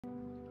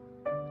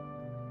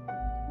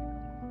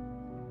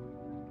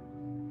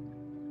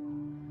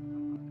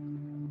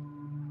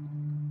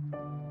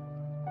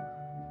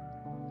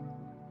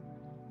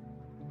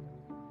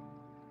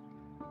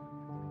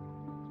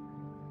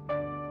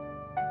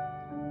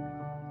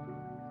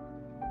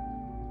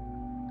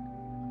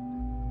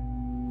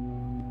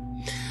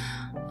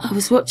I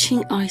was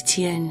watching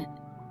ITN,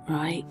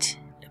 right,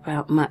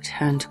 about Matt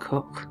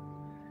Hancock,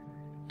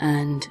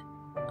 and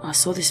I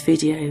saw this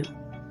video.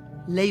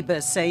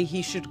 Labour say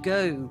he should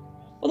go.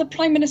 Well, the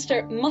Prime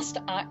Minister must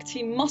act.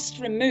 He must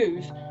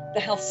remove the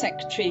Health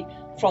Secretary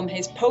from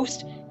his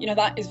post. You know,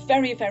 that is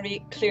very,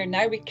 very clear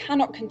now. We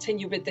cannot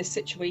continue with this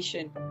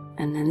situation.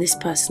 And then this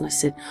person, I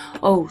said,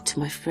 oh, to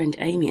my friend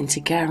Amy and to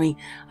Gary,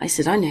 I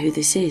said, I know who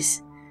this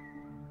is.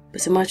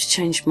 But I might have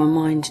changed my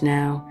mind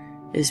now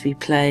as we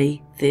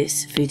play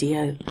this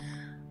video.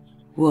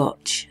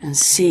 Watch and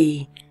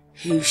see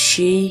who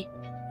she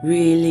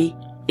really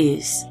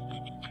is.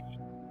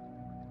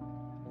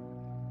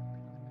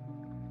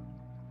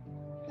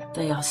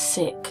 They are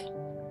sick.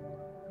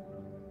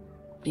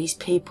 These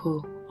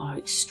people are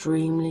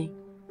extremely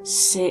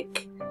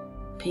sick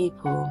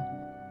people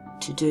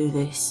to do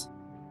this.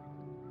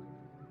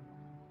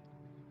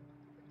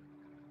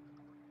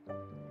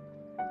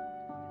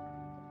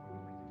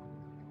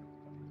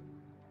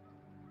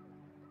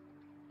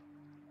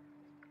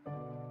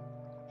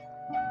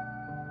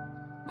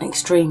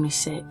 Extremely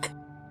sick.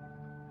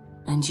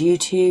 And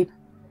YouTube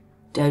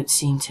don't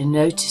seem to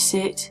notice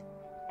it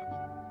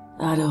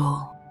at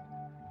all.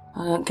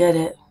 I don't get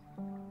it.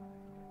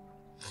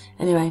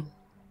 Anyway,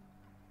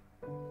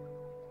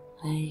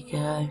 there you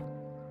go.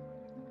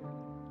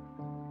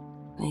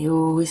 They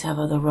always have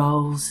other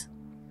roles.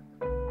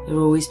 They're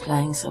always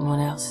playing someone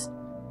else.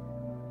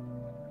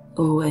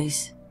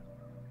 Always.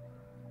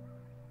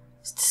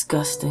 It's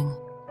disgusting.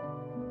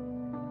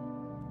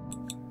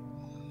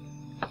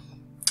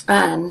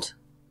 And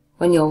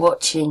when you're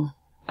watching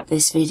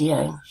this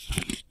video,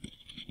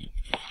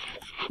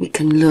 we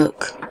can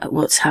look at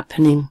what's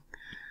happening.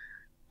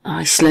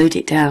 I slowed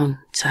it down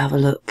to have a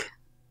look.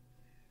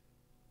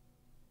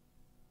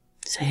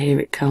 So here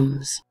it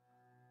comes.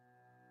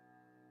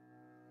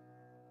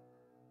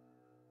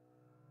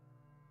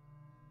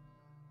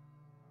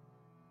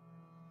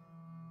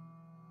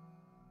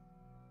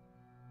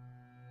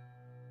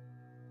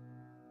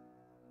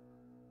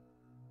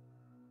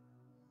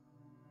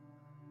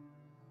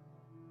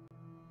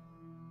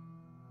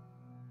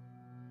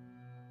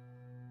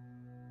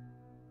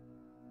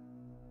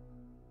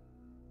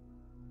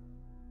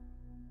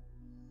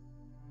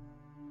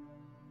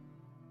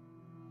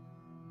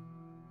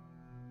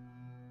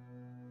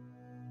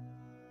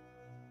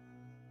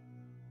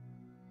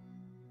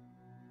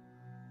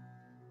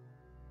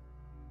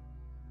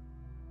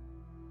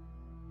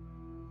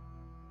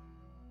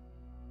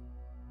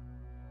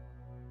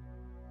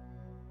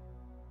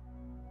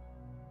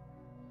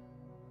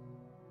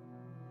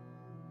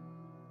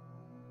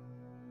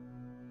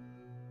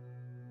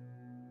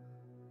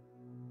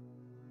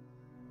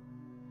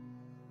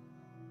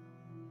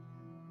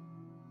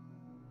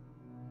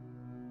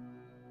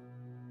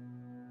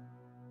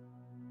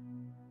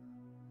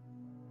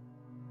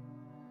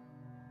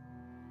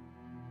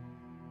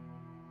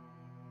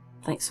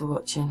 Thanks for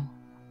watching.